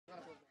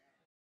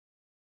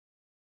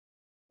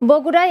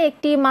বগুড়ায়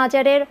একটি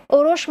মাজারের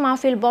ওরস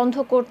মাহফিল বন্ধ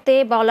করতে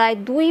বলায়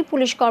দুই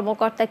পুলিশ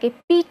কর্মকর্তাকে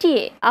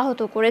পিটিয়ে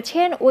আহত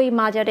করেছেন ওই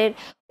মাজারের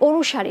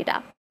অনুসারীরা।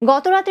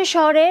 গতরাতে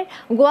শহরের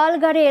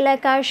গোয়ালগাড়ি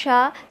এলাকার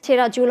শাহ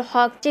সিরাজুল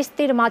হক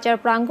চিস্তির মাজার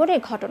প্রাঙ্গণে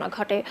ঘটনা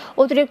ঘটে।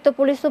 অতিরিক্ত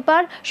পুলিশ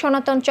সুপার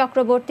সনাতন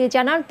চক্রবর্তী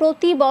জানান,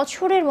 প্রতি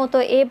বছরের মতো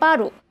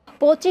এবারও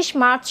 25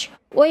 মার্চ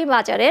ওই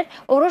মাজারের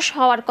ওরস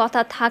হওয়ার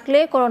কথা থাকলে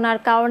করোনার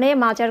কারণে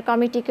মাজার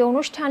কমিটিকে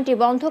অনুষ্ঠানটি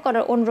বন্ধ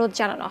করার অনুরোধ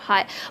জানানো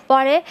হয়।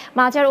 পরে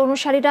মাজার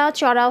অনুসারীরা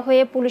চড়াও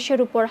হয়ে পুলিশের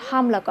উপর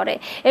হামলা করে।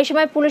 এই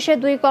সময় পুলিশের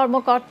দুই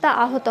কর্মকর্তা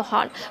আহত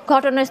হন।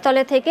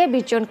 ঘটনাস্থলে থেকে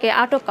 20 জনকে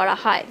আটক করা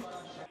হয়।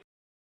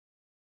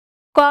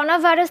 করোনা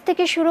ভাইরাস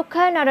থেকে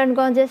সুরক্ষায়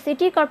নারায়ণগঞ্জে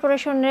সিটি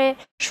কর্পোরেশনের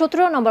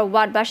 17 নম্বর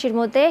ওয়ার্ডবাসীর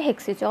মধ্যে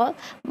হেক্সিজল,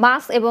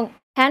 মাস্ক এবং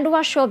হ্যান্ড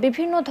ওয়াশ সহ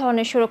বিভিন্ন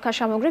ধরনের সুরক্ষা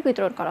সামগ্রী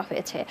বিতরণ করা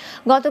হয়েছে।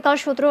 গতকাল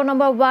 17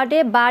 নম্বর ওয়ার্ডে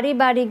বাড়ি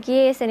বাড়ি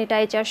গিয়ে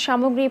স্যানিটাইজার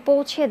সামগ্রী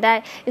পৌঁছে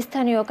দেয়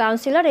স্থানীয়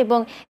কাউন্সিলর এবং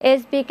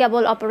এসবি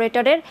কেবল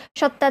অপারেটরের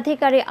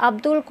স্বত্বাধিকারী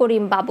আব্দুল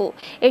করিম বাবু।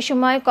 এই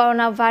সময়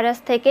করোনা ভাইরাস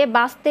থেকে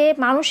বাঁচতে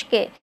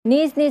মানুষকে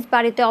নিজ নিজ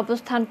বাড়িতে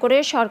অবস্থান করে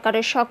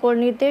সরকারের সকল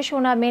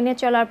নির্দেশনা মেনে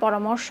চলার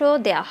পরামর্শ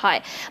দেওয়া হয়।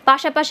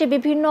 পাশাপাশি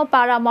বিভিন্ন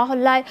পাড়া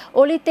মহল্লায়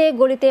অলিতে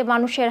গলিতে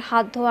মানুষের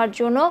হাত ধোয়ার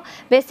জন্য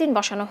বেসিন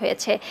বসানো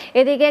হয়েছে।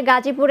 এদিকে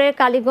গাজীপুরের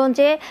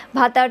কালীগঞ্জে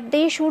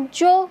ভাতারদি সূর্য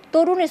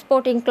তরুণ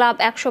স্পোর্টিং ক্লাব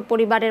 100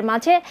 পরিবারের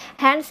মাঝে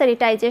হ্যান্ড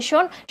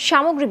স্যানিটাইজেশন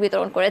সামগ্রী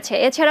বিতরণ করেছে।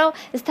 এছাড়াও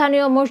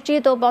স্থানীয়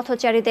মসজিদ ও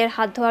পথচারীদের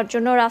হাত ধোয়ার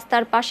জন্য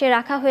রাস্তার পাশে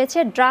রাখা হয়েছে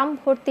ড্রাম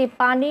ভর্তি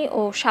পানি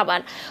ও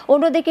সাবান।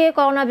 অন্যদিকে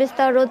করোনা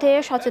বিস্তার রোধে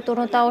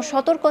সচেতনতা ও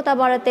সতর্কতা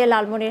বাড়াতে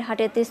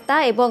লালমনিরহাটে তিস্তা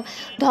এবং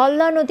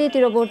ধল্লা নদী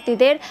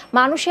তীরবর্তীদের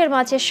মানুষের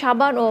মাঝে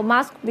সাবান ও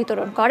মাস্ক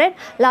বিতরণ করেন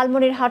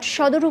লালমনিরহাট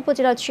সদর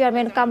উপজেলা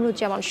চেয়ারম্যান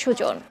কামরুজ্জামান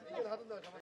সুজন।